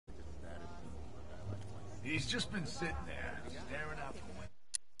He's just been sitting there, staring out the window.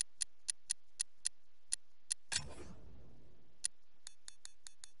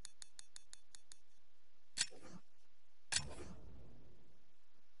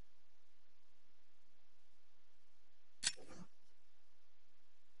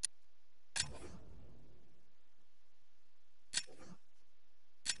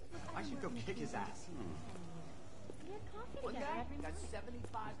 I should go kick his ass. That's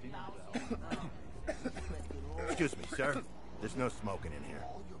 75,000. Excuse me, sir. There's no smoking in here.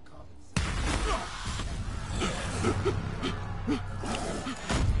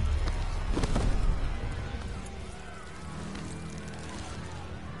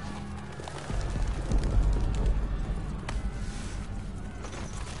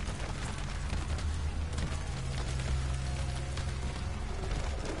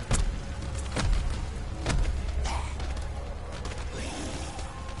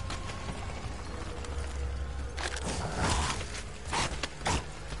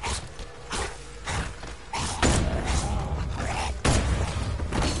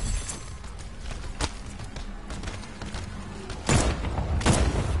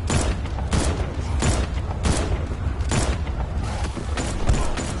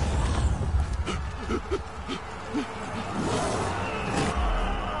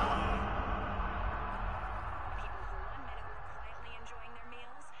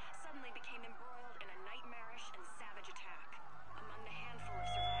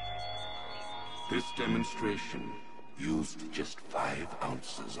 This demonstration used just 5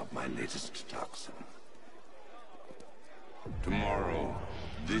 ounces of my latest toxin. Tomorrow,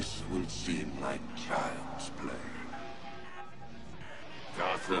 this will seem like child's play.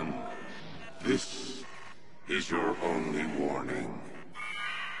 Gotham, this is your only warning.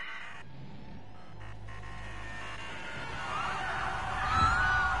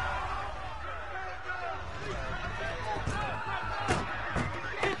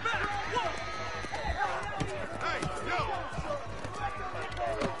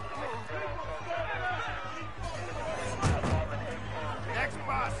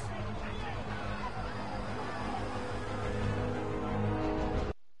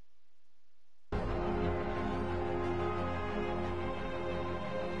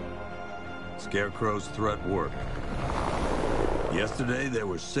 Scarecrow's threat worked. Yesterday, there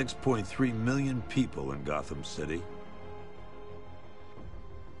were 6.3 million people in Gotham City.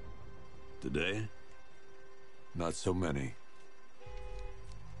 Today, not so many.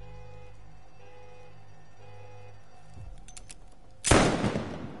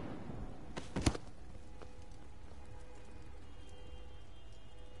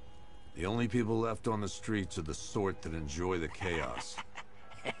 The only people left on the streets are the sort that enjoy the chaos.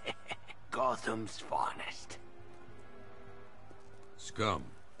 Gotham's finest. Scum.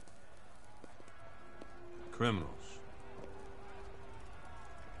 Criminals.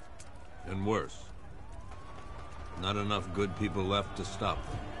 And worse. Not enough good people left to stop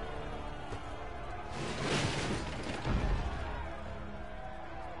them.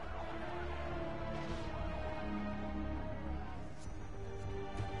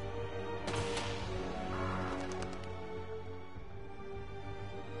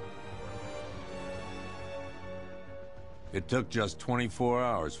 It took just 24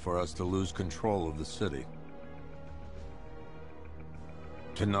 hours for us to lose control of the city.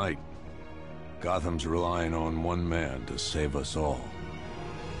 Tonight, Gotham's relying on one man to save us all.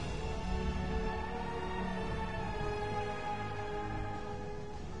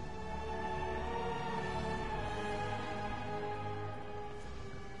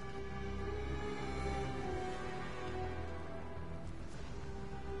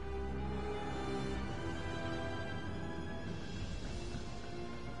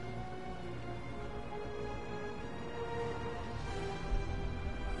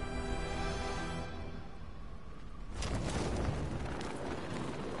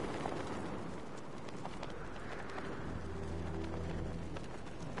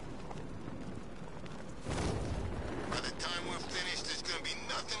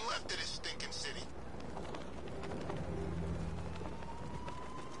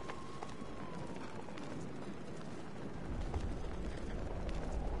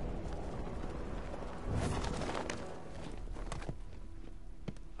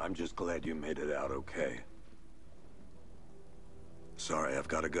 I'm just glad you made it out okay. Sorry, I've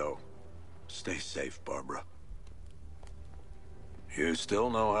got to go. Stay safe, Barbara. You still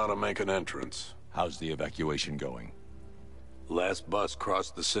know how to make an entrance. How's the evacuation going? Last bus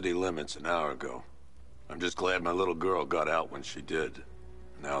crossed the city limits an hour ago. I'm just glad my little girl got out when she did.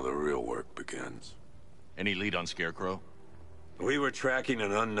 Now the real work begins. Any lead on Scarecrow? We were tracking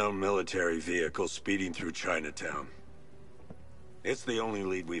an unknown military vehicle speeding through Chinatown. It's the only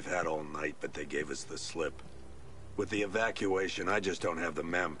lead we've had all night, but they gave us the slip. With the evacuation, I just don't have the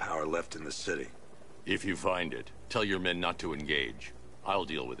manpower left in the city. If you find it, tell your men not to engage. I'll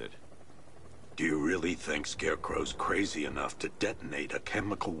deal with it. Do you really think Scarecrow's crazy enough to detonate a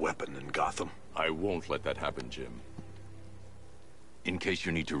chemical weapon in Gotham? I won't let that happen, Jim. In case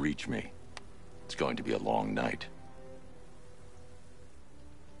you need to reach me, it's going to be a long night.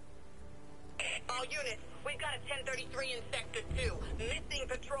 All units, we've got a 1033 in Sector 2. Missing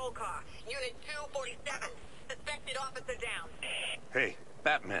patrol car. Unit 247. Suspected officer down. Hey,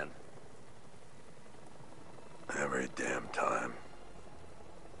 Batman. Every damn time.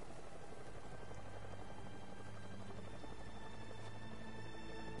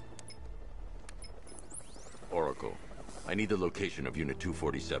 Oracle, I need the location of Unit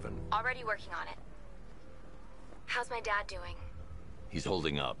 247. Already working on it. How's my dad doing? He's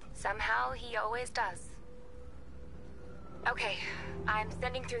holding up. Somehow, he always does. Okay, I'm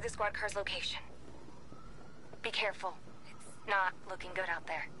sending through the squad car's location. Be careful. It's not looking good out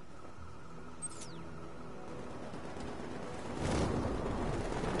there.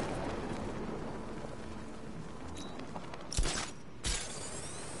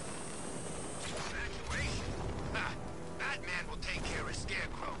 Evacuation? Ha! Batman will take care of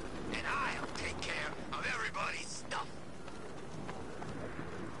Scarecrow, and I'll take care of everybody's stuff.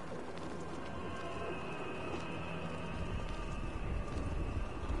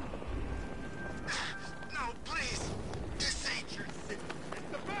 No, please! This ain't your city. It's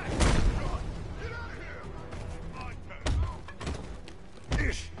the back! Get out of here!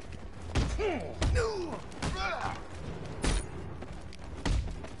 Ish! No!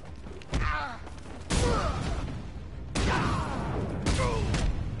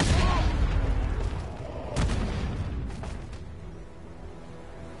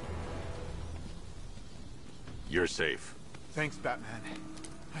 You're safe. Thanks, Batman.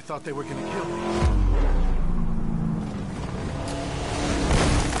 I thought they were gonna kill me.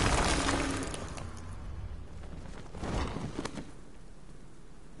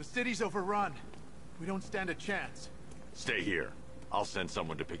 The city's overrun. We don't stand a chance. Stay here. I'll send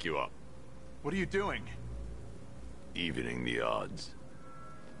someone to pick you up. What are you doing? Evening the odds.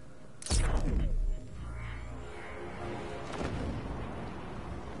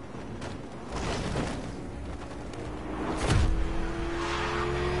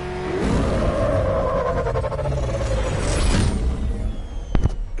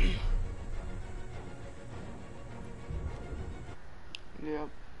 Yep.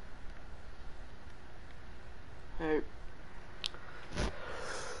 Hey.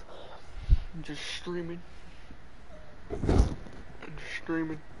 I'm just streaming.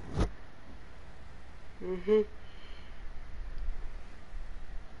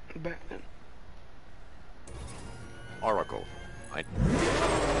 Batman. Oracle,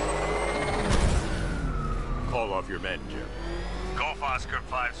 Call off your men, Jim. Golf Oscar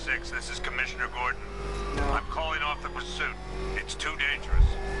 5-6, this is Commissioner Gordon. I'm calling off the pursuit. It's too dangerous.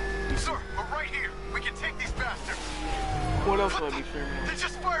 Sir, we're right here. We can take these bastards. What else would I be streaming? They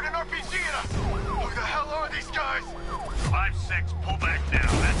just fired an RPG at us. Who the hell are these guys? 5-6, pull back now.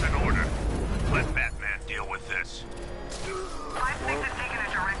 That's an order. Let Batman deal with this. 5-6 has taken a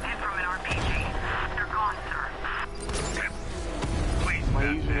direct hit from an RPG. They're gone, sir. Please, My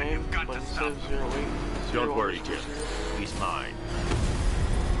Batman, username, you've got but to instead stop of them. 08. Don't worry, Jim. He's mine.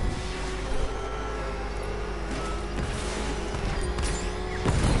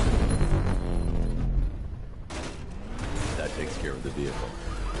 That takes care of the vehicle.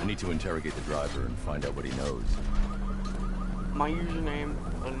 I need to interrogate the driver and find out what he knows. My username,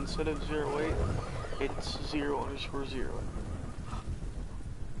 but instead of 08, it's 0_0.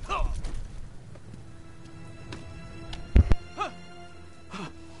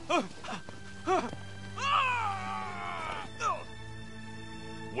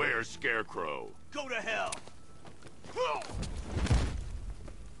 Where's Scarecrow? Go to hell.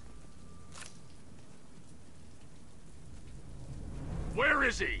 Where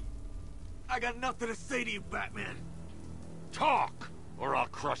is he? I got nothing to say to you, Batman. Talk, or I'll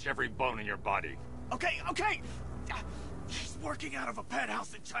crush every bone in your body. Okay. He's working out of a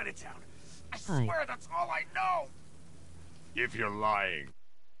penthouse in Chinatown. I swear that's all I know. If you're lying.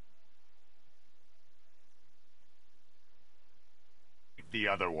 The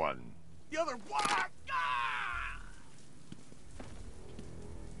other one. The other one. Ah!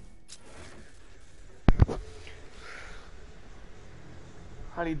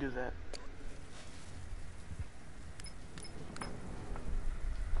 How do you do that?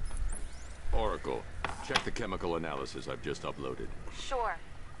 Oracle, Check the chemical analysis I've just uploaded. Sure.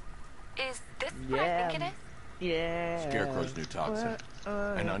 Is this what I think it is? Yeah. Scarecrow's new toxin.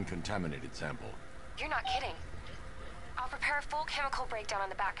 An uncontaminated sample. You're not kidding. I'll prepare a full chemical breakdown on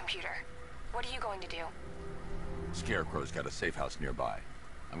the back computer. What are you going to do? Scarecrow's got a safe house nearby.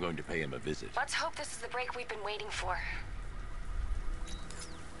 I'm going to pay him a visit. Let's hope this is the break we've been waiting for.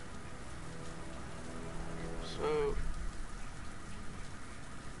 So...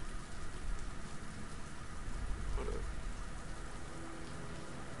 hold up.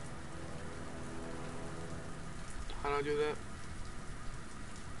 How do I do that?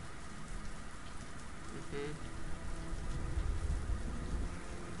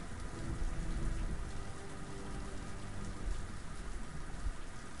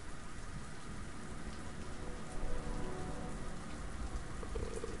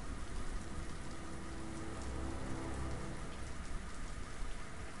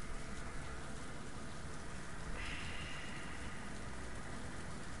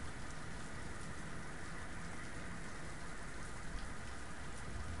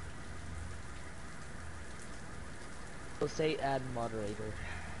 We'll say add moderator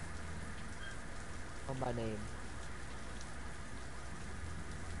on my name.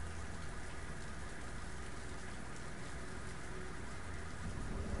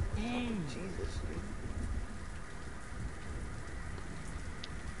 Jesus,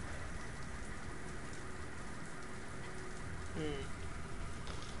 dude.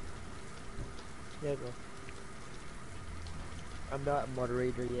 There you go. I'm not a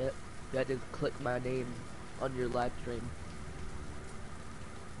moderator yet. You had to click my name on your live stream.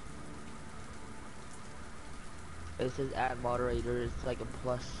 It says add moderator, it's like a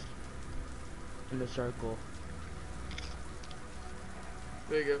plus in a circle.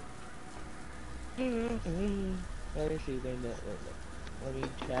 There you go. Let me see, let me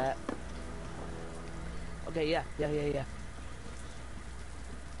chat. Okay, yeah.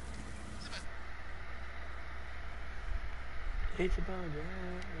 It's about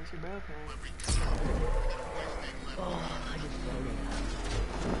that. It's about that. Oh, I just voted.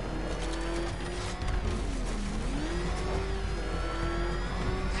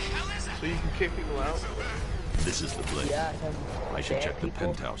 So you can kick people out? This is the place. Yeah, I should check the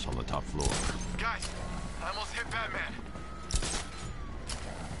penthouse on the top floor. Guys, I almost hit Batman.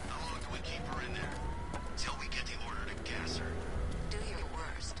 How long do we keep her in there? Till we get the order to gas her. Do your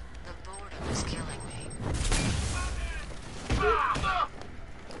worst. The boredom is killing me.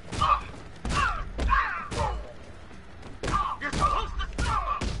 You're supposed to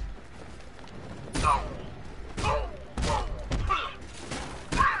stop him!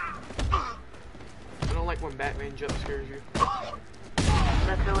 I don't like when Batman jump scares you.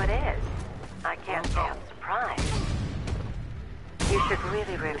 Look who it is. I can't say I'm surprised. You should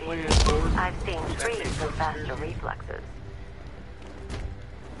really review. I've seen trees with faster reflexes.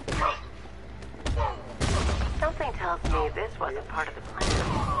 Something tells me this wasn't part of the plan.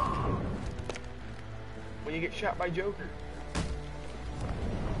 When you get shot by Joker.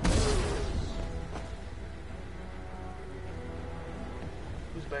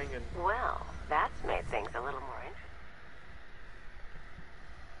 Who's banging? Well, that's made things a little more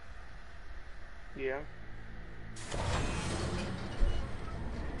interesting. Yeah.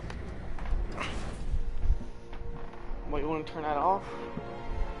 What, you want to turn that off?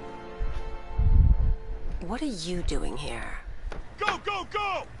 What are you doing here? Go, go,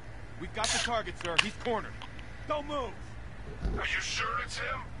 go! We've got the target, sir. He's cornered. Don't move. Are you sure it's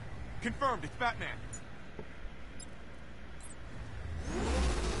him? Confirmed. It's Batman.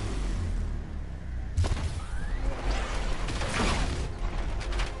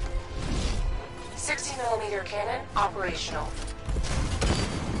 .60mm cannon operational.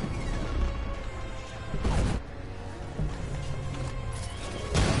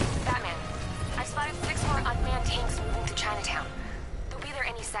 Batman, I've spotted 6 more unmanned tanks moving through Chinatown. They'll be there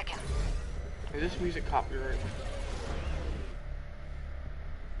any second. Is this music copyright?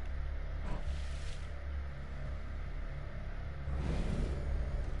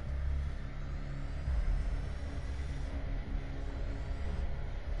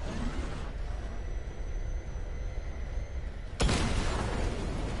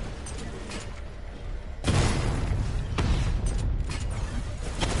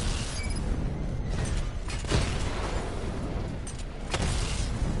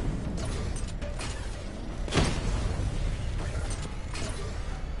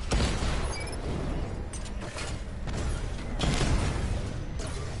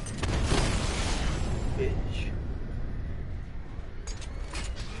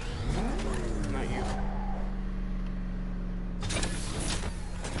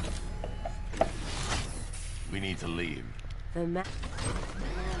 need to leave. The ma-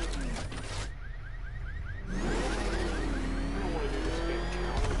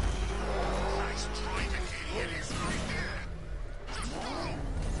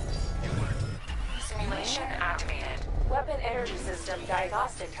 Simulation activated. Weapon energy system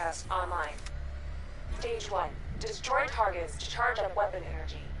diagnostic test online. Stage 1. Destroy targets to charge up weapon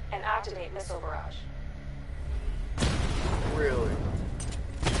energy and activate missile barrage. Really?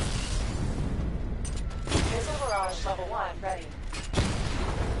 Missile barrage level 1 ready.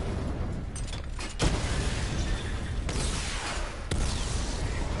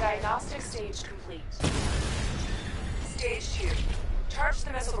 Diagnostic stage complete. Stage 2. Charge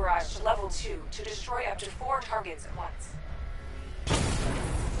the missile barrage to level 2 to destroy up to 4 targets at once.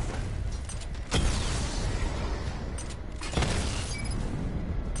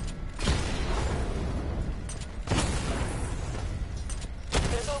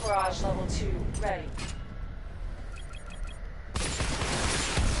 Missile barrage level 2 ready.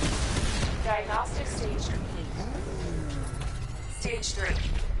 Diagnostic stage complete. Stage 3.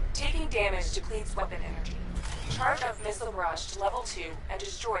 Taking damage depletes weapon energy. Charge up missile barrage to level 2 and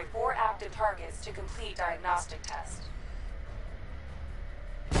destroy 4 active targets to complete diagnostic test.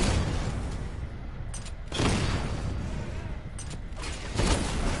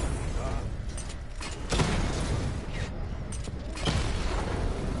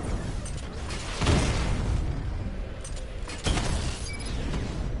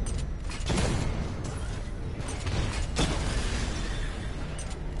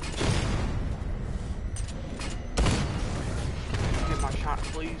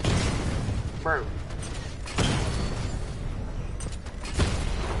 Please. Bro.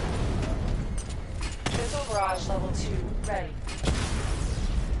 Missile barrage level 2 ready.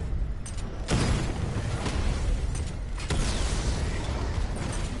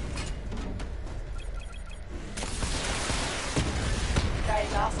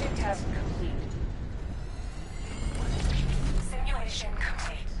 Diagnostic test complete. Simulation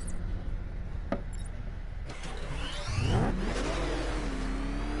complete.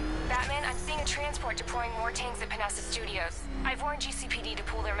 Batman, I'm seeing a transport deploying more tanks at Panessa Studios. I've warned GCPD to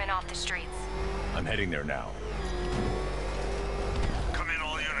pull their men off the streets. I'm heading there now. Come in,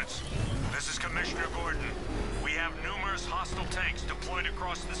 all units. This is Commissioner Gordon. We have numerous hostile tanks deployed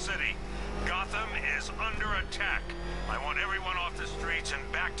across the city. Gotham is under attack. I want everyone off the streets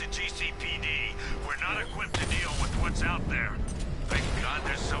and back to GCPD. We're not equipped to deal with what's out there. Thank God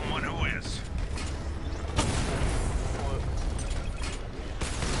there's someone who is.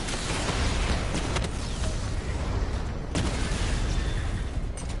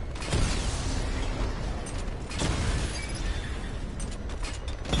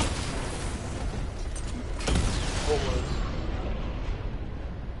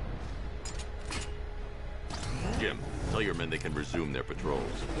 Jim, tell your men they can resume their patrols.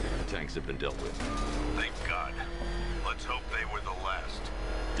 The tanks have been dealt with. Thank God. Let's hope they were the last.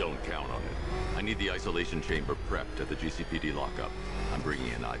 Don't count on it. I need the isolation chamber prepped at the GCPD lockup. I'm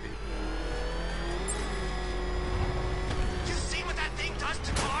bringing in Ivy. You see what that thing does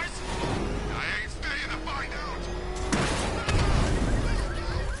to cars? I ain't staying to find out.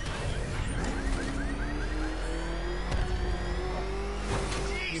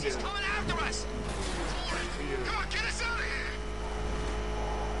 Jeez, he's coming after us. Come on, get us out of here.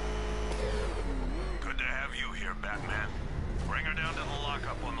 Good to have you here, Batman. Bring her down to the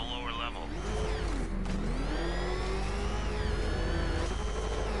lockup on the lower level.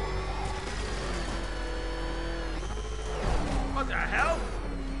 What the hell?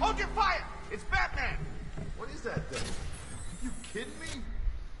 Hold your fire! It's Batman! What is that thing? You kidding me?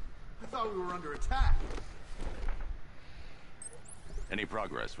 I thought we were under attack. Any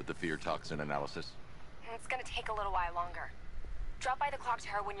progress with the fear toxin analysis? It's gonna take a little while longer. Drop by the clock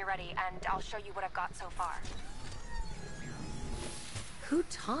tower when you're ready, and I'll show you what I've got so far. Who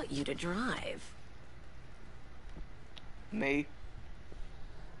taught you to drive? Me.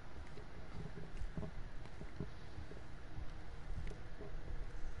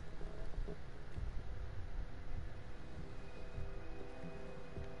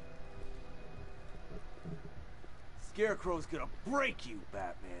 Scarecrow's gonna break you,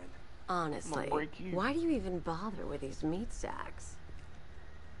 Batman. Honestly, why do you even bother with these meat sacks?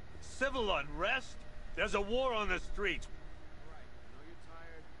 Civil unrest? There's a war on the streets. Right. I know you're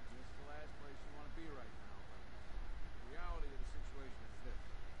tired. This is the last place you want to be right now. But the reality of the situation is this.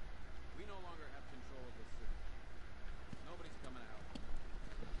 We no longer have control of this city. Nobody's coming out.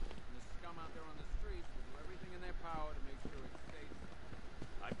 And the scum out there on the streets will do everything in their power to make sure it stays.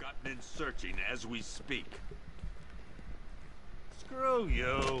 I've got men searching as we speak. Screw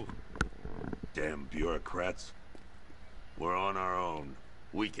you. Damn bureaucrats. We're on our own.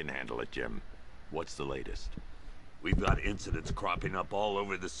 We can handle it, Jim. What's the latest? We've got incidents cropping up all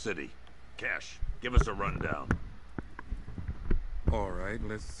over the city. Cash, give us a rundown. All right,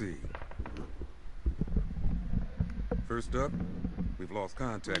 let's see. First up, we've lost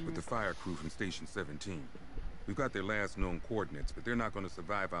contact with the fire crew from Station 17. We've got their last known coordinates, but they're not going to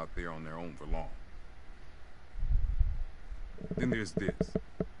survive out there on their own for long. Then there's this.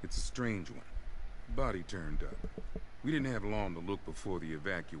 It's a strange one. Body turned up. We didn't have long to look before the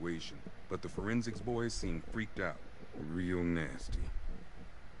evacuation, but the forensics boys seemed freaked out. Real nasty.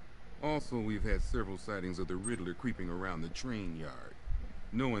 Also, we've had several sightings of the Riddler creeping around the train yard.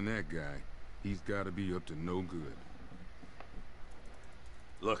 Knowing that guy, he's gotta be up to no good.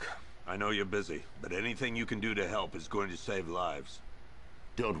 Look, I know you're busy, but anything you can do to help is going to save lives.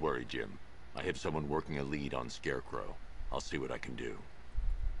 Don't worry, Jim. I have someone working a lead on Scarecrow. I'll see what I can do.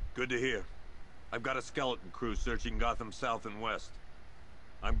 Good to hear. I've got a skeleton crew searching Gotham South and West.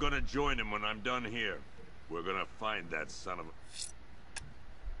 I'm gonna join him when I'm done here. We're gonna find that son of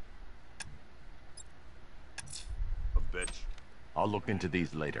a bitch. I'll look into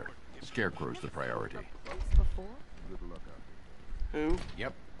these later. Scarecrow's the priority. Who?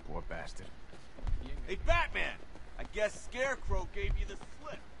 Yep, poor bastard. Hey, Batman! I guess Scarecrow gave you the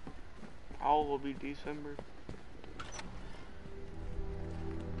slip. All will be December.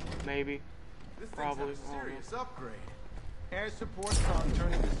 Maybe. This Probably. thing's a serious upgrade. Air support can't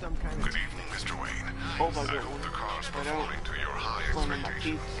turn into some kind of... Good evening, Mr. Wayne. Hope I I get hope one. the car's I don't. performing to your high One of my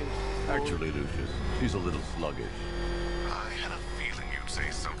expectations. teeth can Actually, Lucius, she's a little sluggish. I had a feeling you'd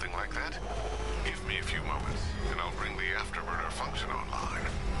say something like that. Give me a few moments, and I'll bring the afterburner function online.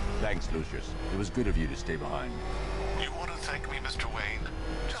 Thanks, Lucius. It was good of you to stay behind. You want to thank me, Mr. Wayne?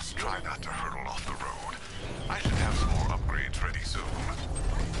 Just try not to hurtle off the road. I should have some more upgrades ready soon.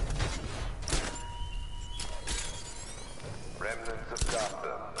 Remnants of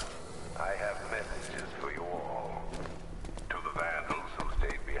Gotham, I have messages for you all. To the vandals who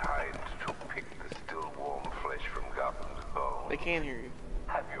stayed behind to pick the still warm flesh from Gotham's bones. They can hear you.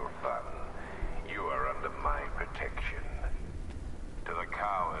 Have your fun. You are under my protection. To the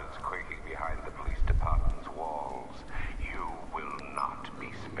cowards quaking behind the police department's walls, you will not be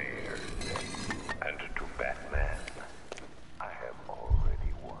spared. And to Batman, I have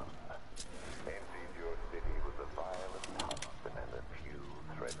already won. Emptied your city with a violent husband and a few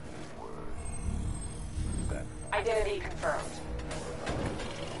threatening words. That Identity confirmed.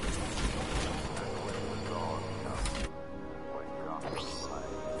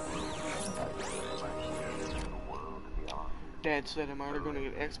 Dad said I'm either going to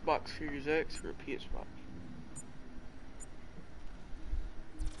get Xbox Series X or a PS5.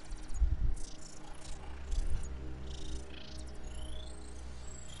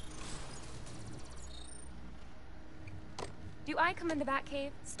 Do I come in the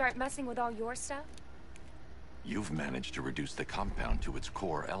Batcave, start messing with all your stuff? You've managed to reduce the compound to its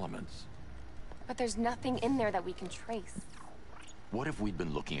core elements. But there's nothing in there that we can trace. What if we'd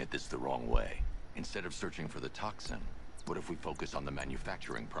been looking at this the wrong way? Instead of searching for the toxin, what if we focus on the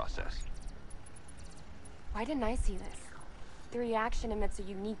manufacturing process? Why didn't I see this? The reaction emits a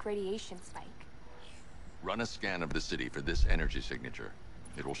unique radiation spike. Run a scan of the city for this energy signature.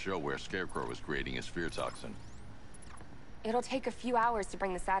 It will show where Scarecrow is creating his fear toxin. It'll take a few hours to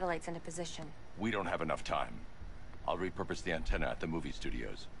bring the satellites into position. We don't have enough time. I'll repurpose the antenna at the movie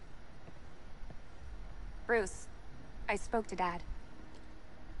studios. Bruce, I spoke to Dad.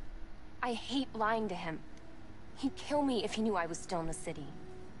 I hate lying to him. He'd kill me if he knew I was still in the city.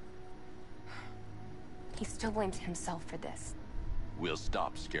 He still blames himself for this. We'll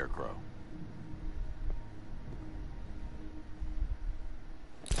stop Scarecrow.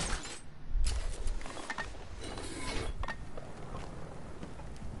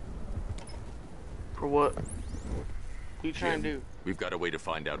 For what? What are you trying to do? We've got a way to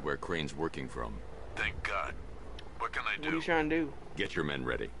find out where Crane's working from. Thank God. What can I do? What are you trying to do? Get your men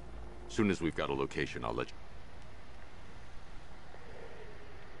ready. Soon as we've got a location, I'll let you...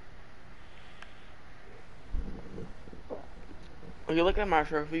 Will you look at my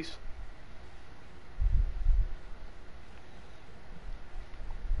trophies?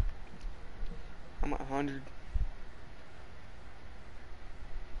 I'm at 100.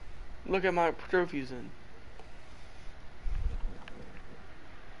 Look at my trophies then.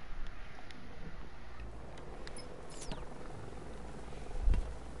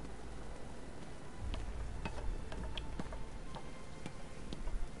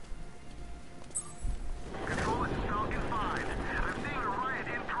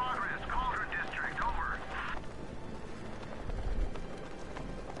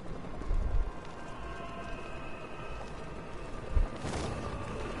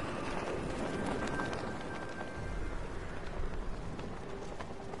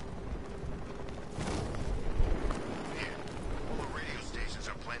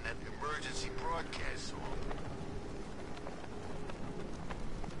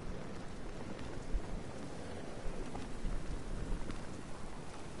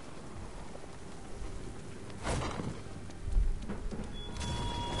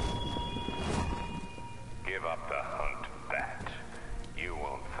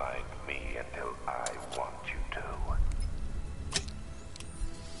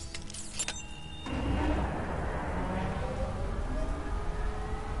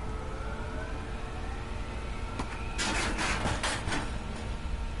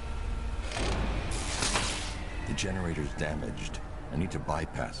 The generator's damaged. I need to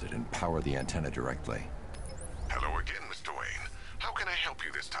bypass it and power the antenna directly. Hello again, Mr. Wayne. How can I help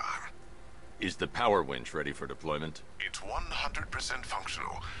you this time? Is the power winch ready for deployment? It's 100%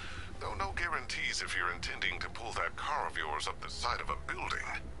 functional. Though no guarantees if you're intending to pull that car of yours up the side of a building.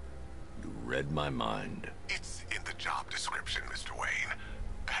 You read my mind. It's in the job description, Mr. Wayne.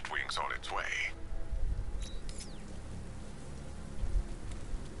 Batwing's on its way.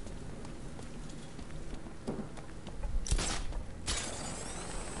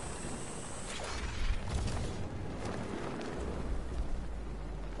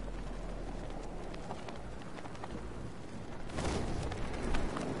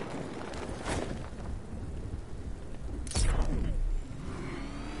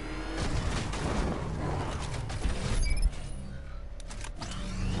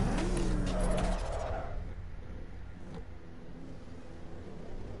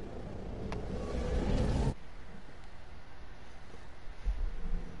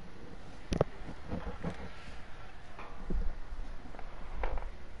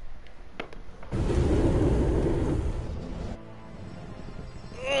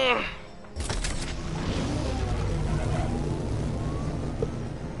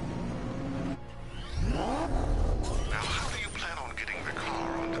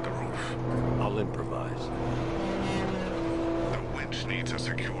 Needs a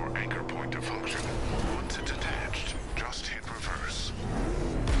secure anchor point to function. Once it's attached, just hit reverse.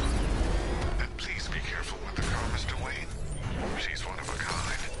 And please be careful with the car, Mr. Wayne. She's one of a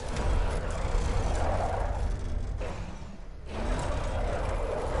kind.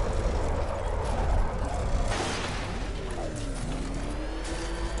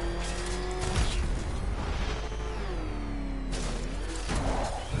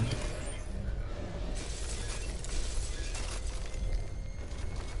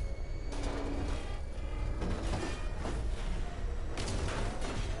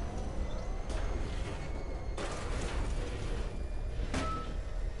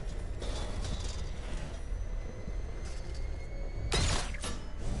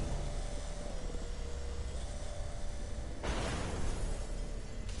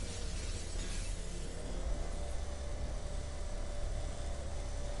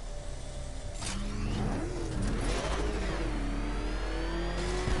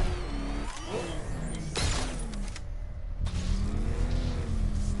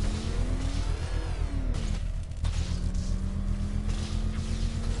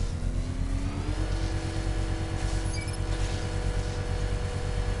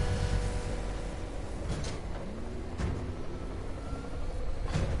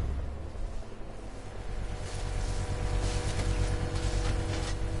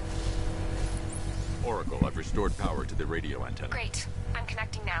 I've restored power to the radio antenna. Great. I'm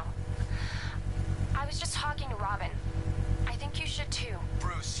connecting now. I was just talking to Robin. I think you should too.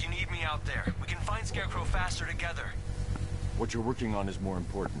 Bruce, you need me out there. We can find Scarecrow faster together. What you're working on is more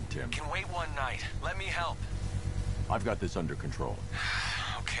important, Tim. Can wait one night. Let me help. I've got this under control.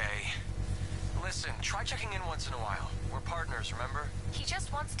 Okay. Listen, try checking in once in a while. We're partners, remember? He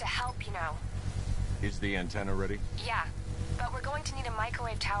just wants to help, you know. Is the antenna ready? Yeah, but we're going to need a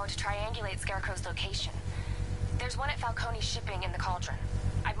microwave tower to triangulate Scarecrow's location. There's one at Falcone's shipping in the Cauldron.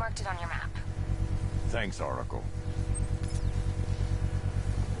 I've marked it on your map. Thanks, Oracle.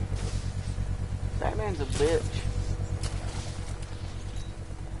 Batman's a bitch.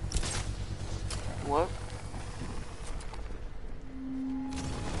 What?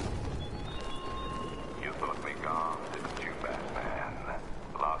 You thought me gone, didn't you, Batman?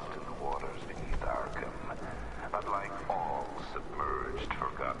 Lost in the waters beneath ARKHAM. But like all submerged,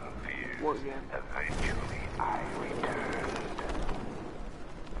 forgotten fears, What again? eventually I returned.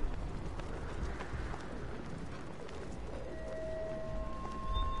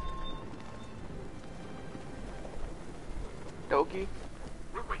 Doki?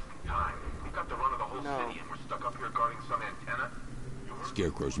 We're wasting time. We've got the run of the whole city and we're stuck up here guarding some antenna.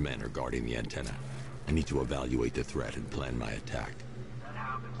 Scarecrow's men are guarding the antenna. I need to evaluate the threat and plan my attack. That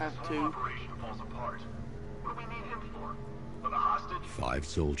happens. I have This two. whole operation falls apart. What do we need him for? For the hostage? 5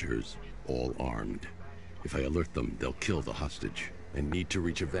 soldiers, all armed. If I alert them, they'll kill the hostage. I need to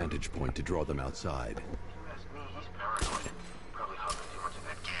reach a vantage point to draw them outside. You ask me, he's paranoid. Probably huffing too much of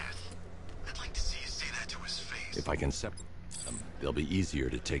that gas. I'd like to see you say that to his face. If I can separate them, they'll be easier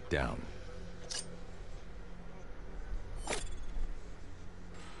to take down. Hey,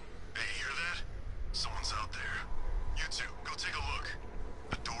 hear that? Someone's out there. You two, go take a look.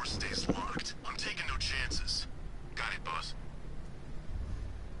 The door stays locked. I'm taking no chances. Got it, boss.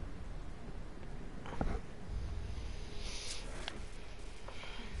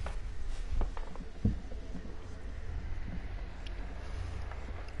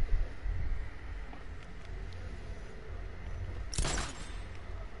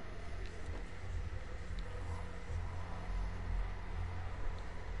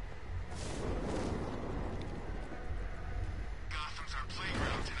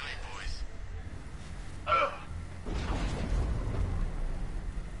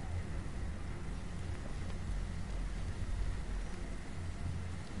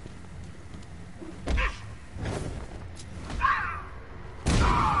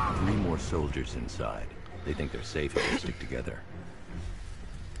 soldiers inside. They think they're safe if they stick together.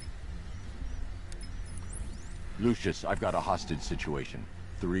 Lucius, I've got a hostage situation.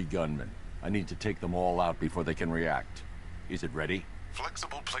 3 gunmen. I need to take them all out before they can react. Is it ready?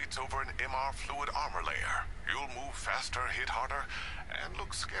 Flexible plates over an MR fluid armor layer. You'll move faster, hit harder, and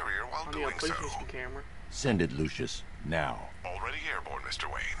look scarier while doing so. Camera. Send it, Lucius. Now. Already airborne,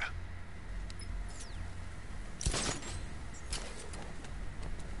 Mr. Wayne.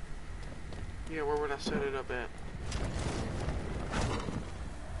 Yeah, where would I set it up at?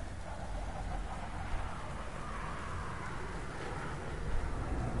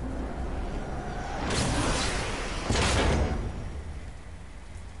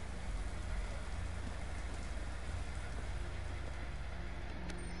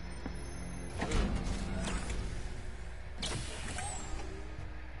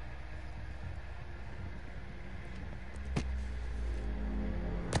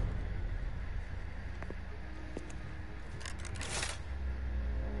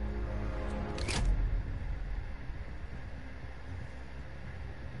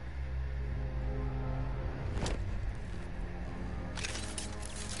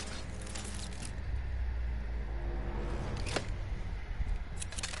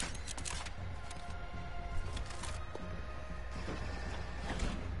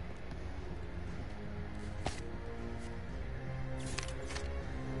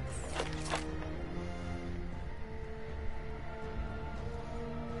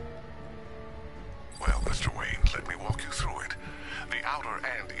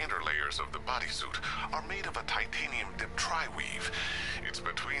 Of the bodysuit are made of a titanium dip tri-weave. It's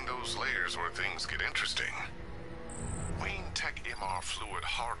between those layers where things get interesting. Wayne Tech MR fluid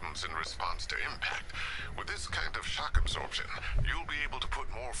hardens in response to impact. With this kind of shock absorption, you'll be able to put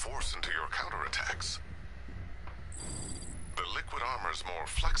more force into your counterattacks. The liquid armor's more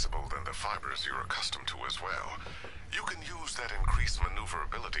flexible than the fibers you're accustomed to as well. You can use that increased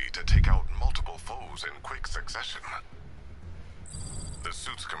maneuverability to take out multiple foes in quick succession. The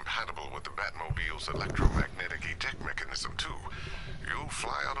suit's compatible with the Batmobile's electromagnetic eject mechanism, too. You'll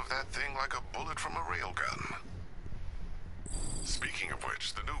fly out of that thing like a bullet from a railgun. Speaking of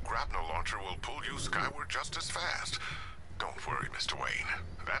which, the new grapnel launcher will pull you skyward just as fast. Don't worry, Mr. Wayne.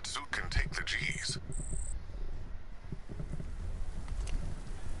 That suit can take the G's.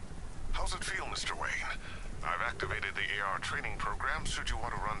 How's it feel, Mr. Wayne? I've activated the AR training program should you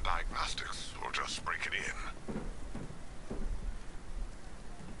want to run diagnostics, or just break it in.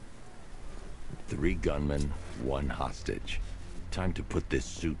 3 gunmen, 1 hostage. Time to put this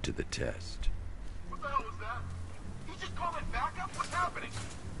suit to the test. What the hell was that? You just called it backup? What's happening?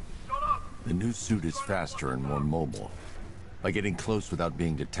 Shut up! The new suit is faster and more mobile. By getting close without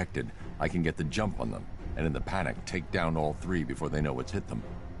being detected, I can get the jump on them, and in the panic, take down all 3 before they know what's hit them.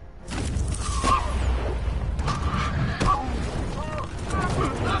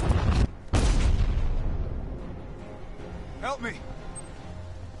 Help me!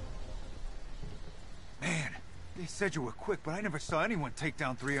 Man, they said you were quick, but I never saw anyone take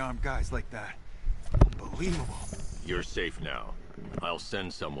down 3 armed guys like that. Unbelievable. You're safe now. I'll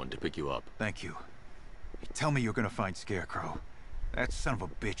send someone to pick you up. Thank you. Hey, tell me you're gonna find Scarecrow. That son of a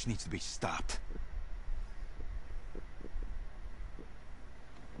bitch needs to be stopped.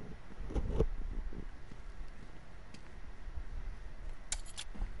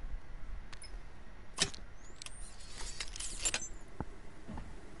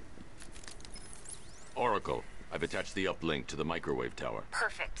 Oracle, I've attached the uplink to the microwave tower.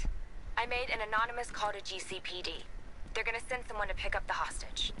 Perfect. I made an anonymous call to GCPD. They're gonna send someone to pick up the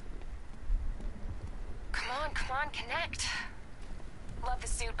hostage. Come on, connect. Love the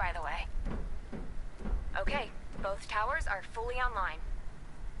suit, by the way. Okay, both towers are fully online.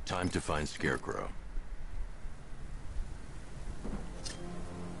 Time to find Scarecrow.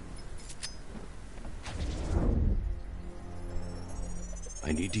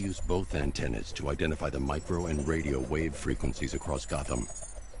 I need to use both antennas to identify the micro and radio wave frequencies across Gotham.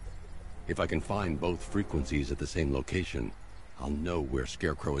 If I can find both frequencies at the same location, I'll know where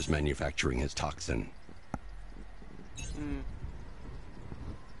Scarecrow is manufacturing his toxin.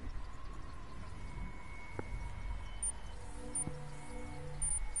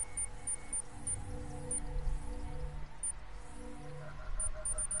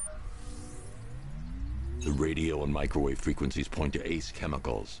 The radio and microwave frequencies point to Ace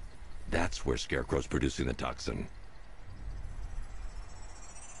Chemicals. That's where Scarecrow's producing the toxin.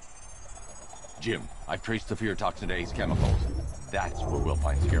 Jim, I've traced the fear toxin to Ace Chemicals. That's where we'll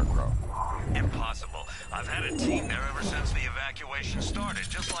find Scarecrow. Impossible. I've had a team there ever since the evacuation started,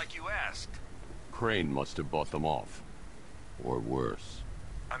 just like you asked. Crane must have bought them off. Or worse.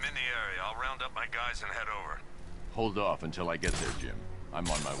 I'm in the area. I'll round up my guys and head over. Hold off until I get there, Jim. I'm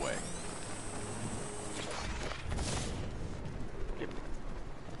on my way.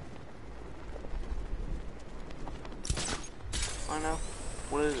 I know.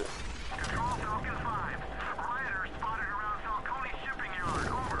 What is it? Control Falcon 5. Rioters spotted around Falcone shipping yard.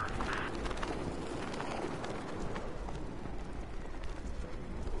 Over.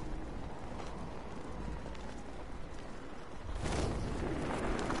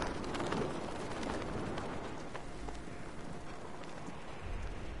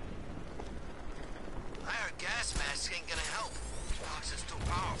 I heard gas masks ain't gonna help. Toxin's too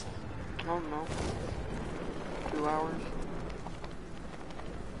powerful. I don't know. 2 hours.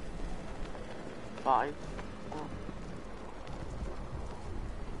 5. Oh.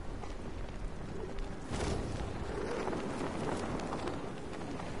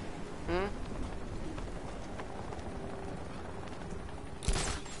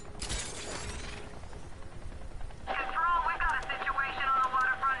 Control, we've got a situation on the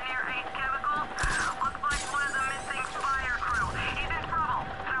waterfront near Ace Chemicals. Looks like one of the missing fire crew. He's in trouble.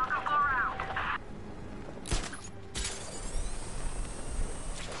 Falcon 4 out.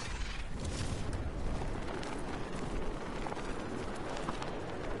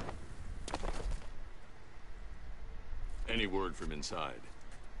 Any word from inside?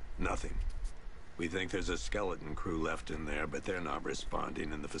 Nothing. We think there's a skeleton crew left in there, but they're not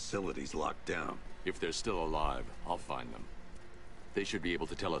responding and the facility's locked down. If they're still alive, I'll find them. They should be able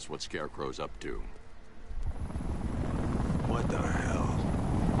to tell us what Scarecrow's up to. What the hell?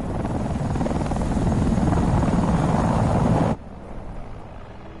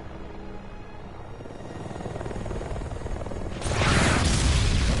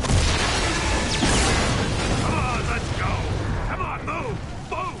 Come on, let's go! Come on, move!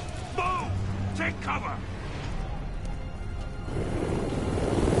 Move! Move! Take cover!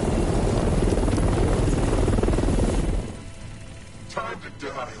 Time to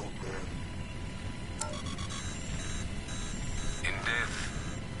die, old man. In death,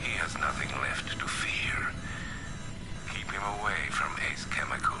 he has nothing left to fear. Keep him away from Ace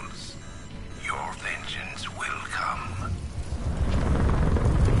Chemicals. Your vengeance will come.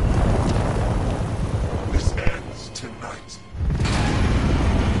 This ends tonight.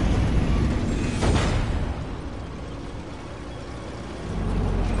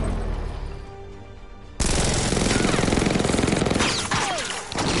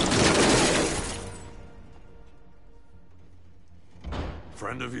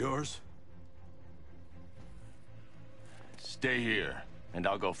 Friend of yours? Stay here, and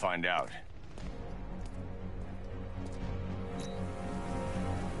I'll go find out.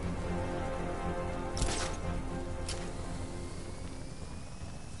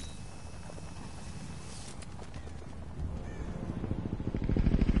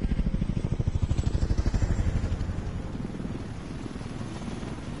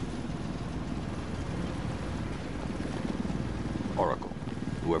 Oracle.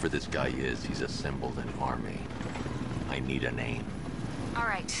 Whoever this guy is, he's assembled an army. I need a name. All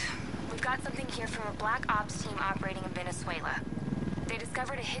right. We've got something here from a Black Ops team operating in Venezuela. They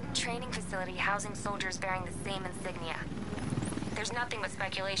discovered a hidden training facility housing soldiers bearing the same insignia. There's nothing but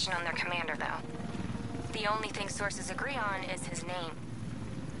speculation on their commander, though. The only thing sources agree on is his name.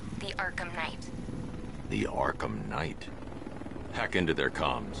 The ARKHAM Knight. The ARKHAM Knight. Hack into their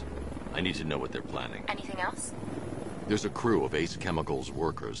comms. I need to know what they're planning. Anything else? There's a crew of Ace Chemicals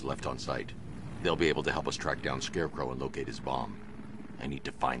workers left on site. They'll be able to help us track down Scarecrow and locate his bomb. I need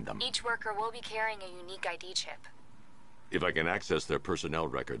to find them. Each worker will be carrying a unique ID chip. If I can access their personnel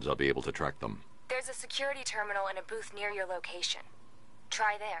records, I'll be able to track them. There's a security terminal in a booth near your location.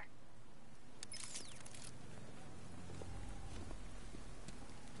 Try there.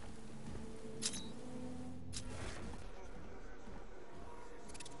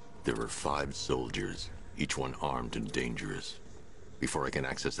 There are 5 soldiers, each one armed and dangerous. Before I can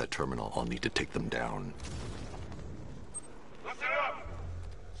access that terminal, I'll need to take them down. Listen up!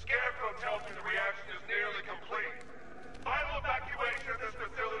 Scarecrow tells me the reaction is nearly complete. Final evacuation of this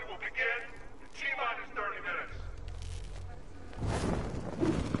facility will begin in T-minus 30 minutes.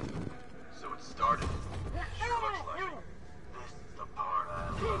 So it started. Sure looks like it. This is the part I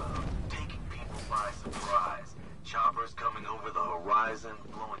love. Taking people by surprise. Choppers coming over the horizon,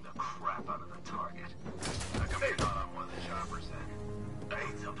 blowing the crap out of the target. How come you're not on one of the choppers then? I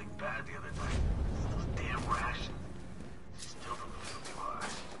ate something bad the other night. Those damn rations. Still don't feel why.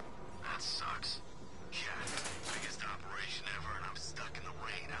 That sucks. Yeah, biggest operation ever, and I'm stuck in the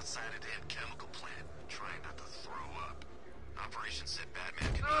rain outside a damn chemical plant, trying not to throw up. Operation said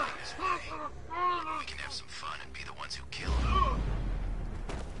Batman could be on his way. We can have some fun and be the ones who kill him.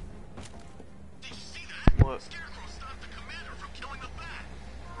 What? Scarecrow stopped the commander from killing the bat.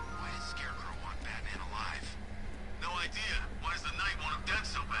 Why does Scarecrow want Batman alive? No idea. Why does the Knight want him dead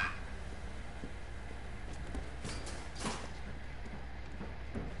so bad?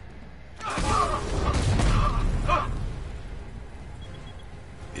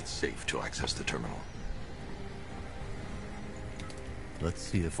 It's safe to access the terminal. Let's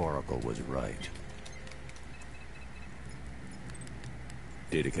see if Oracle was right.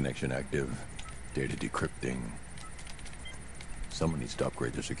 Data connection active. Data decrypting. Someone needs to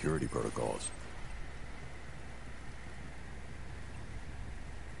upgrade their security protocols.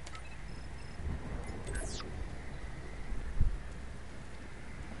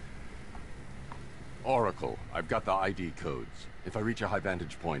 Oracle, I've got the ID codes. If I reach a high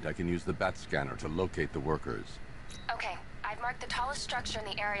vantage point, I can use the bat scanner to locate the workers. Okay, I've marked the tallest structure in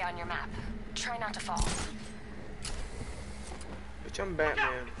the area on your map. Try not to fall. Bitch, I'm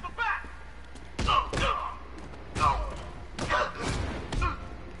Batman.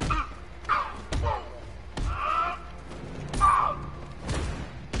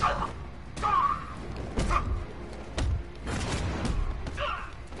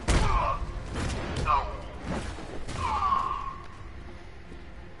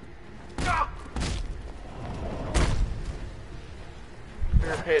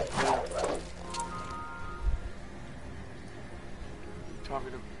 Head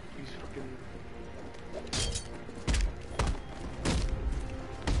talking to these fucking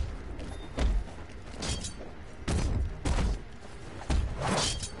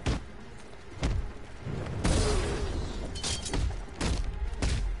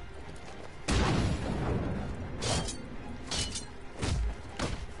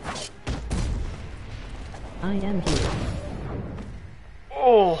I am here.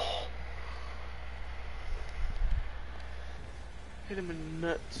 Oh! Hit him in the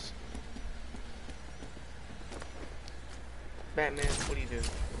nuts. Batman, what do you do?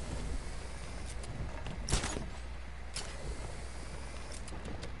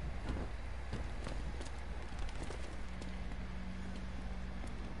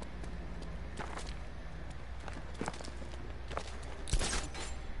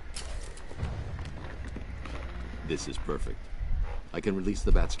 This is perfect. I can release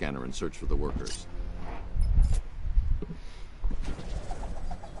the bat scanner and search for the workers.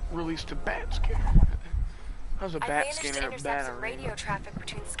 Released a bat scanner. How's a I bat managed scanner to a intercept bat some arena? radio traffic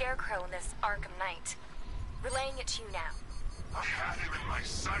between Scarecrow and this Arkham Knight. Relaying it to you now. I had him in my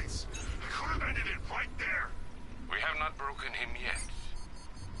sights. I could have ended it right there. We have not broken him yet.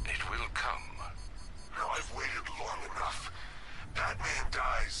 It will come. Now I've waited long enough. Batman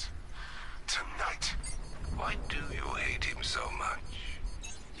dies. Tonight. Why do you hate him so much?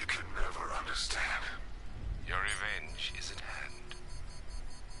 You can never understand. Your revenge is at hand.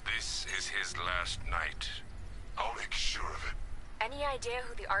 This is his last night. I'll make sure of it. Any idea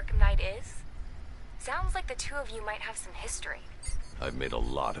who the Arkham Knight is? Sounds like the two of you might have some history. I've made a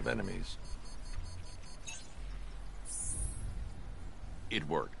lot of enemies. It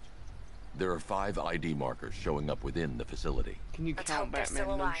worked. There are 5 ID markers showing up within the facility. Can you Let's count hope they're Batman?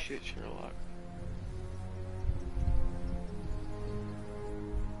 still No alive. shit, Sherlock.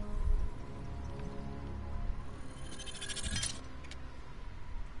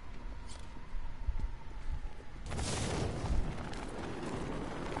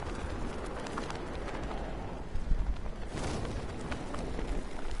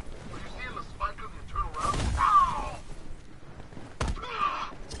 Are you seeing the spike on the internal route?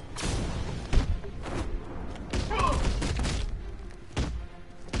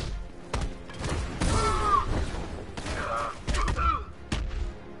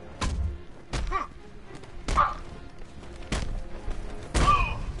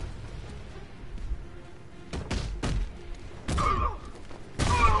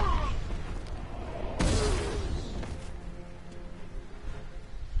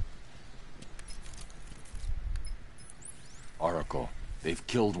 Oracle, they've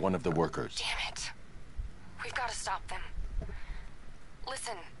killed one of the workers. Damn it. We've got to stop them.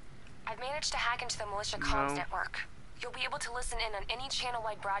 Listen, I've managed to hack into the militia comms network. You'll be able to listen in on any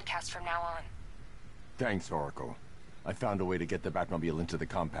channel-wide broadcast from now on. Thanks, Oracle. I found a way to get the Batmobile into the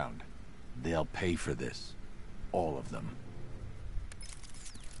compound. They'll pay for this. All of them.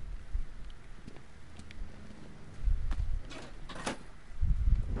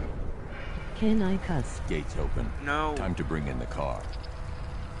 Can I cuss? Gates open. No. Time to bring in the car.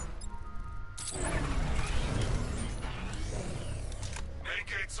 Main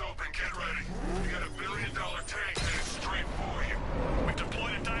gates open, get ready. We got $1 billion tank headed straight for you. We've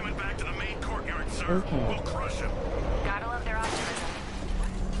deployed a Diamondback to the main courtyard, sir. Okay. We'll crush him. Gotta love their optimism.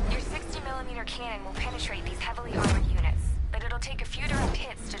 Your 60mm cannon will penetrate penetrate these heavily armored units, but it'll take a few direct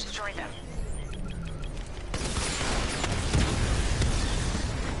hits to destroy them.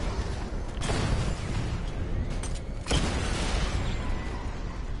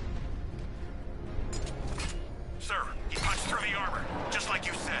 Sir, he punched through the armor, just like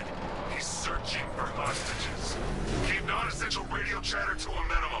you said. He's searching for hostages. Keep non-essential radio chatter to a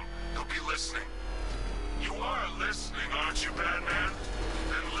minimum. He'll be listening. You are listening, aren't you, Batman?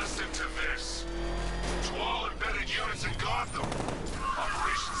 Then listen to this. To all embedded units in Gotham,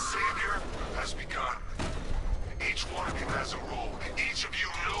 Operation Savior has begun. Each one of you has a role. Each of you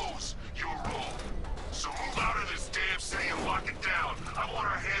knows your role. So move out of this damn city and lock it down. I want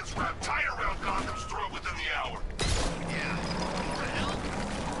our hands wrapped tight around Gotham's throat within the hour. Yeah. More help?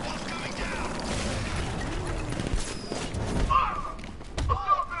 What's coming down?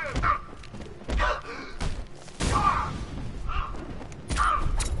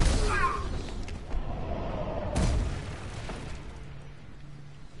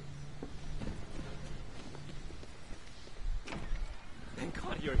 Thank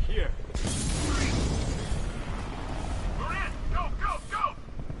God you're here. Marin, go, go, go!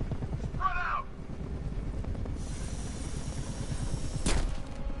 Spread out!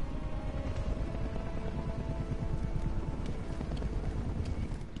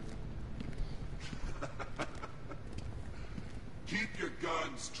 Keep your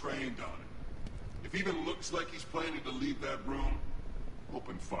guns trained on it. If even looks like he's planning to leave that room,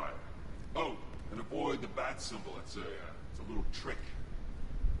 open fire. Oh, and avoid the bat symbol. It's a little trick.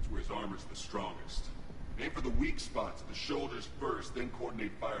 It's where his armor's the strongest. Aim for the weak spots, the shoulders first, then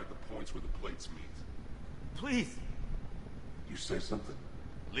coordinate fire at the points where the plates meet. Please. You say something?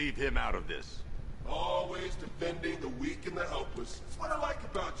 Leave him out of this. Always defending the weak and the helpless. That's what I like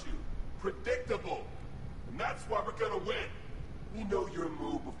about you. Predictable. And that's why we're gonna win. We know your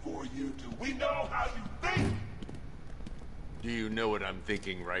move before you do. We know how you think! Do you know what I'm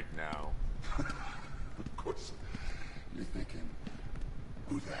thinking right now? Of course. You're thinking,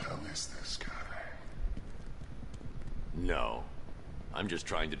 who the hell is this guy? No. I'm just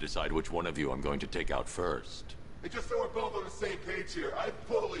trying to decide which one of you I'm going to take out first. And just so we're both on the same page here, I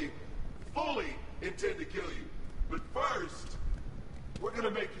fully intend to kill you. But first, we're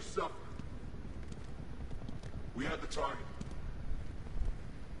gonna make you suffer. We have the target.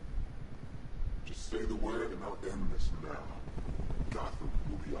 Just say the word and I'll end this now. Gotham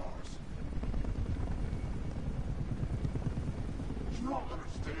will be ours. You don't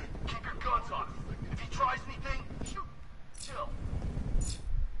understand. Keep your guns on him. If he tries anything, shoot. Chill.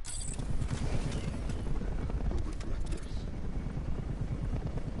 You'll regret this.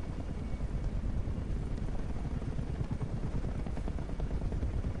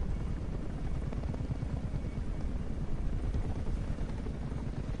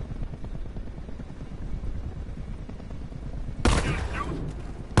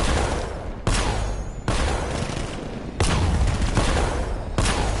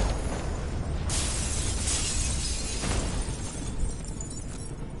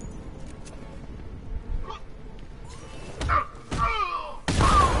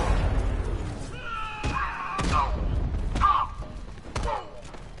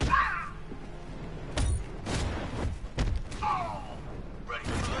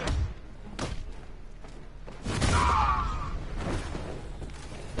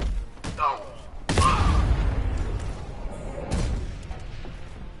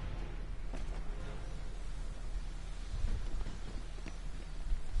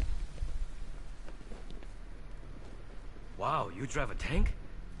 Wow, you drive a tank?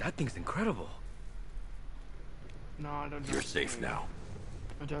 That thing's incredible. No, I don't. You're safe now.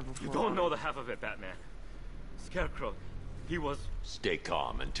 I drive a You Ferrari. don't know the half of it, Batman. Scarecrow, he was... Stay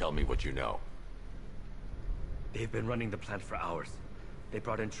calm and tell me what you know. They've been running the plant for hours. They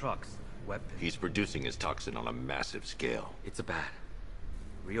brought in trucks, weapons. He's producing his toxin on a massive scale. It's a bad.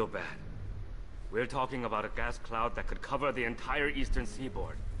 Real bad. We're talking about a gas cloud that could cover the entire eastern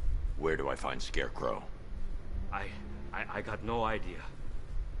seaboard. Where do I find Scarecrow? I got no idea.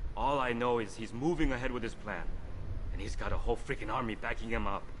 All I know is he's moving ahead with his plan. And he's got a whole freaking army backing him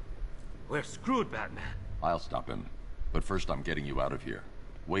up. We're screwed, Batman. I'll stop him. But first I'm getting you out of here.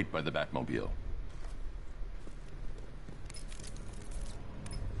 Wait by the Batmobile.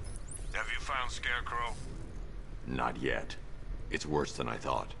 Have you found Scarecrow? Not yet. It's worse than I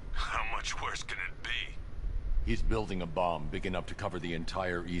thought. How much worse can it be? He's building a bomb big enough to cover the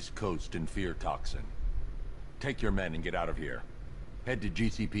entire East Coast in fear toxin. Take your men and get out of here. Head to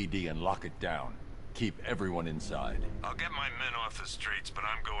GCPD and lock it down. Keep everyone inside. I'll get my men off the streets, but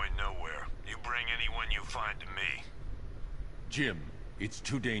I'm going nowhere. You bring anyone you find to me. Jim, it's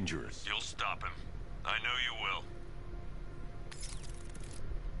too dangerous. You'll stop him. I know you will.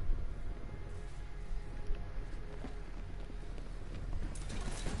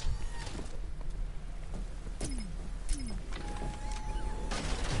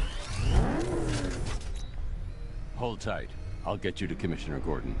 Hold tight. I'll get you to Commissioner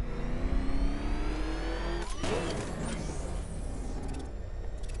Gordon.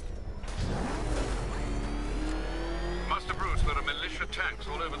 Master Bruce, there are militia tanks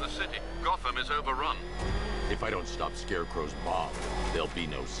all over the city. Gotham is overrun. If I don't stop Scarecrow's bomb, there'll be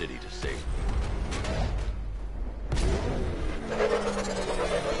no city to save.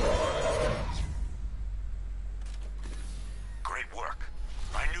 Great work.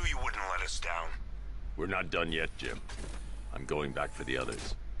 I knew you wouldn't let us down. We're not done yet, Jim. I'm going back for the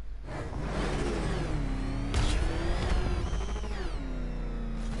others.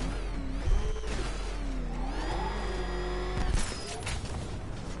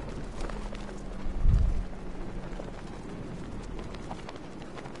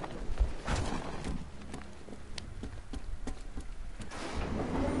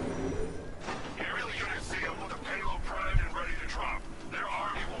 Aerial units see up with the payload primed and ready to drop. Their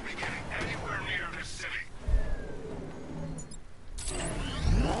army won't be getting anywhere near this city.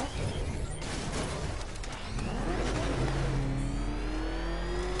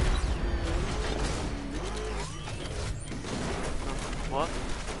 What?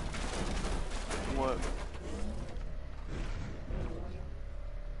 What?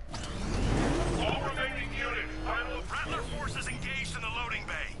 All remaining units, Rattler forces engaged in the loading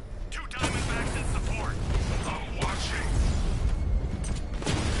bay. 2 Diamondbacks in support. I'm watching.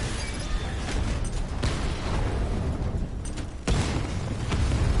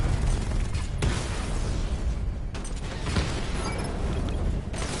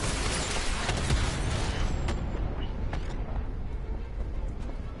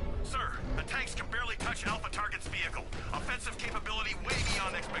 Sir, the tanks can barely touch Alpha Target's vehicle. Offensive capability way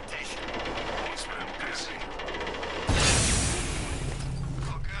beyond expectation. He's been busy.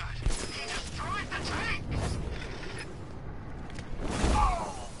 Oh, God. He destroyed the tanks!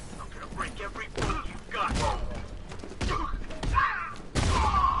 I'm gonna break every bone you've got.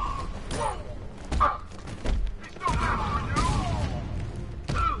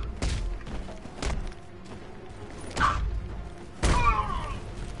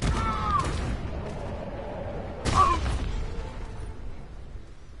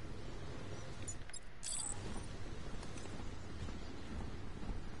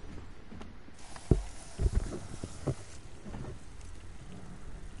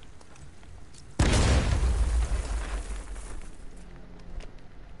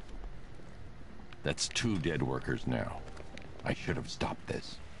 That's 2 dead workers now. I should have stopped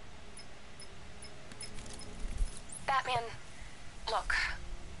this. Batman, look.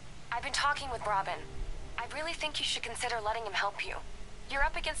 I've been talking with Robin. I really think you should consider letting him help you. You're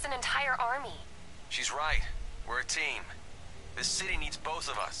up against an entire army. She's right. We're a team. This city needs both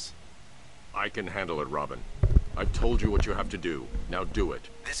of us. I can handle it, Robin. I've told you what you have to do. Now do it.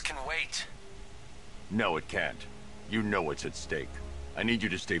 This can wait. No, it can't. You know what's at stake. I need you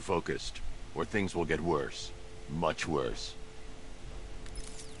to stay focused, or things will get worse. Much worse.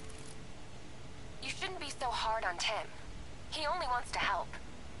 You shouldn't be so hard on Tim. He only wants to help.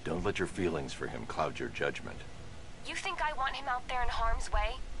 Don't let your feelings for him cloud your judgment. You think I want him out there in harm's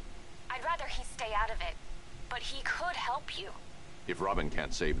way? I'd rather he stay out of it. But he could help you. If Robin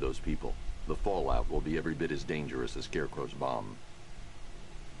can't save those people, the fallout will be every bit as dangerous as Scarecrow's bomb.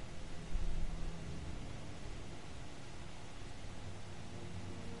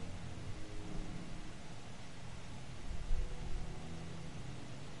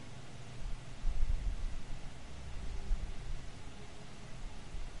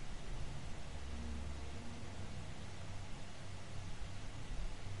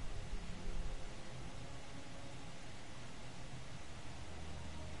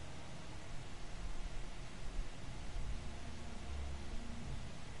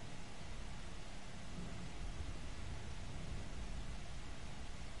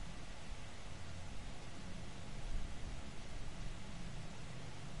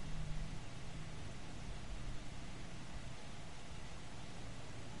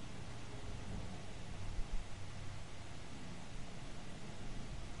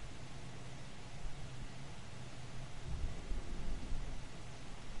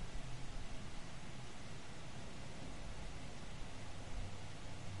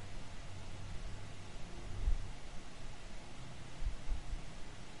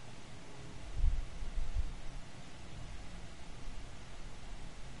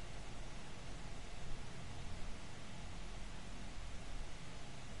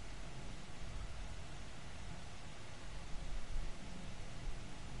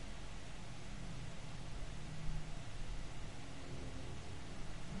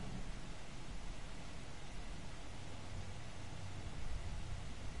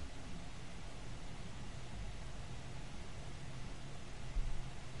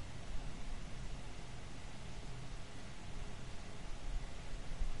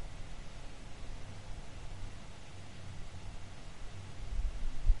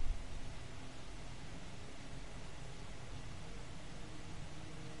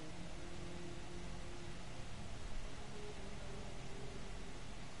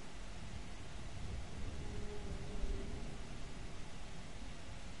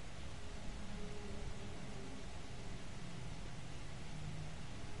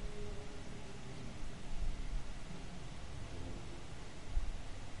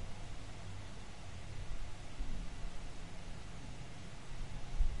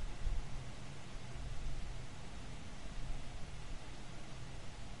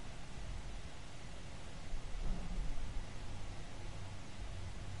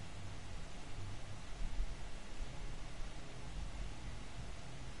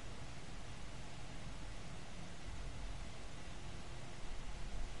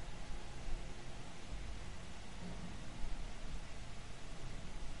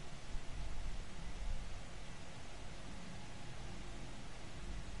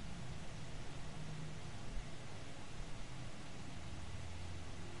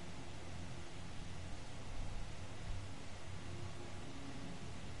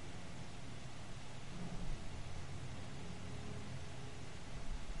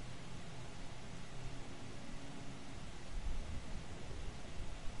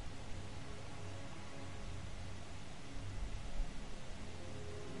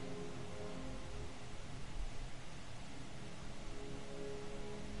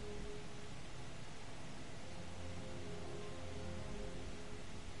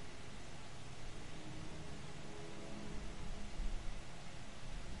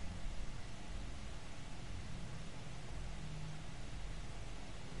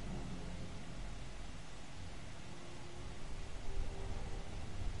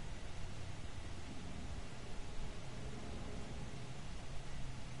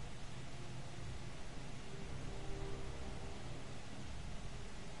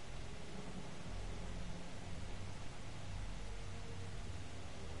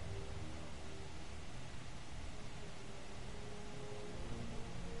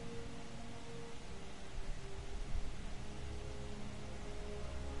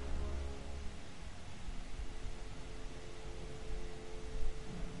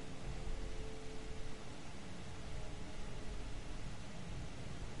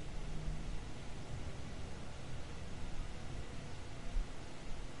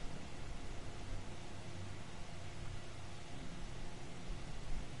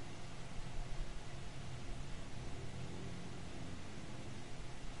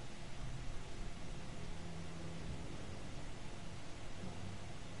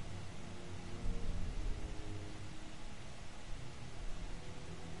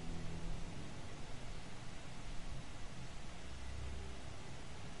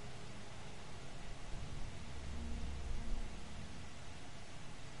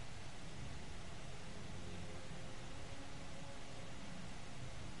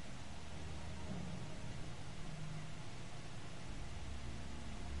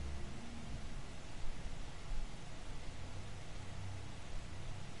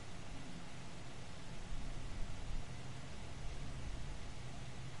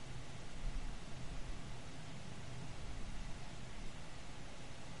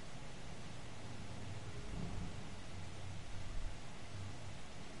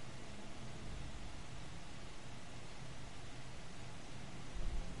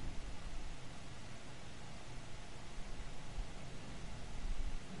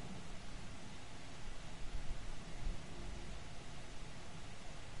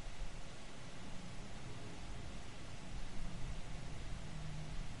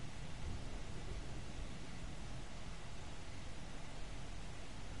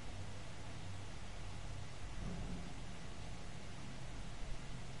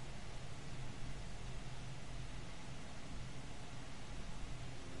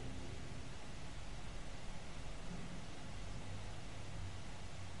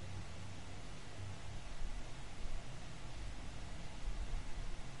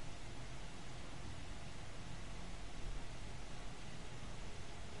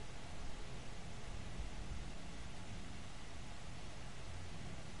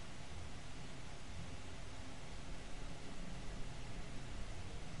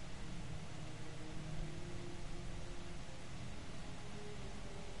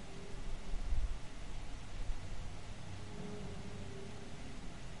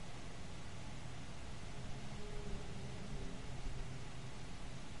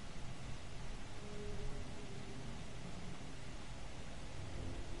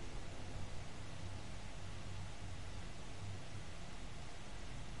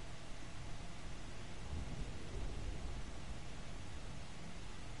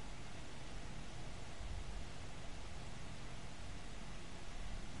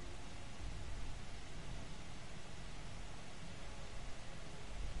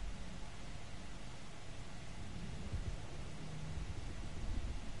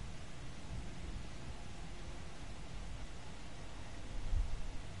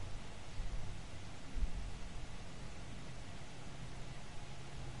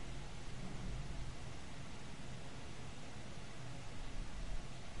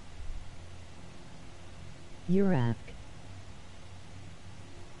 You're ARK.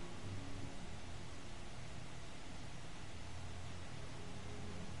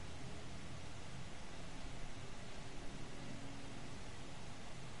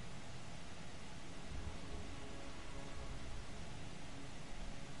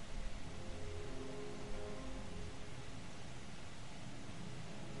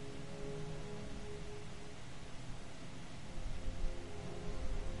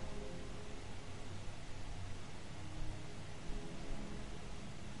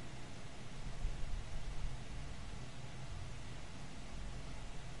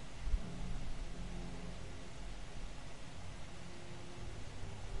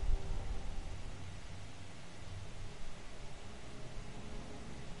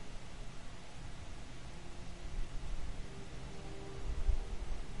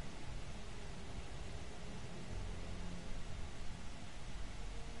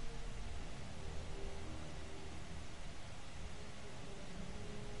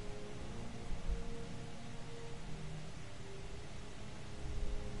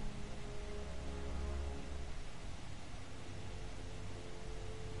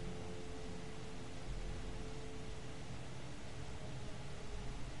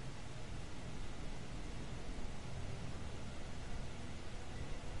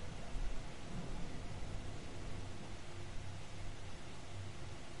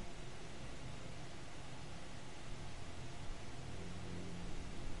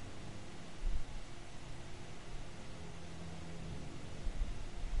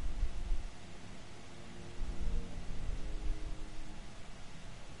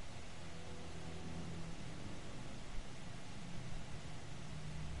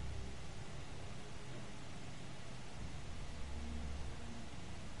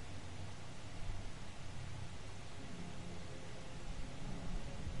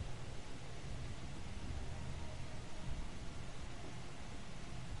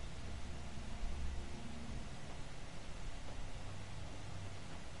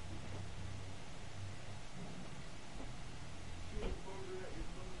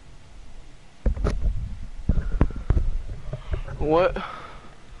 What?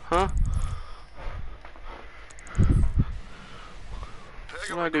 Huh? What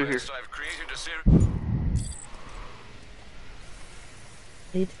do I do here?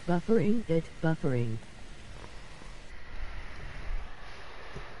 It's buffering, it's buffering.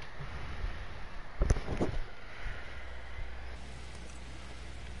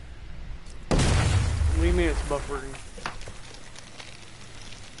 What do you mean it's buffering?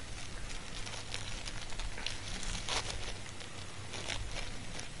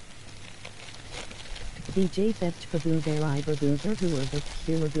 DJ fetch babu ver iberbuzer huervik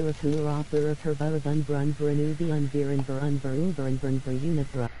huervura offer of her burvan brun verenuvi unviren ver unver uber and burn ver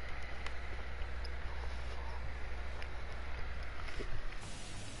univra.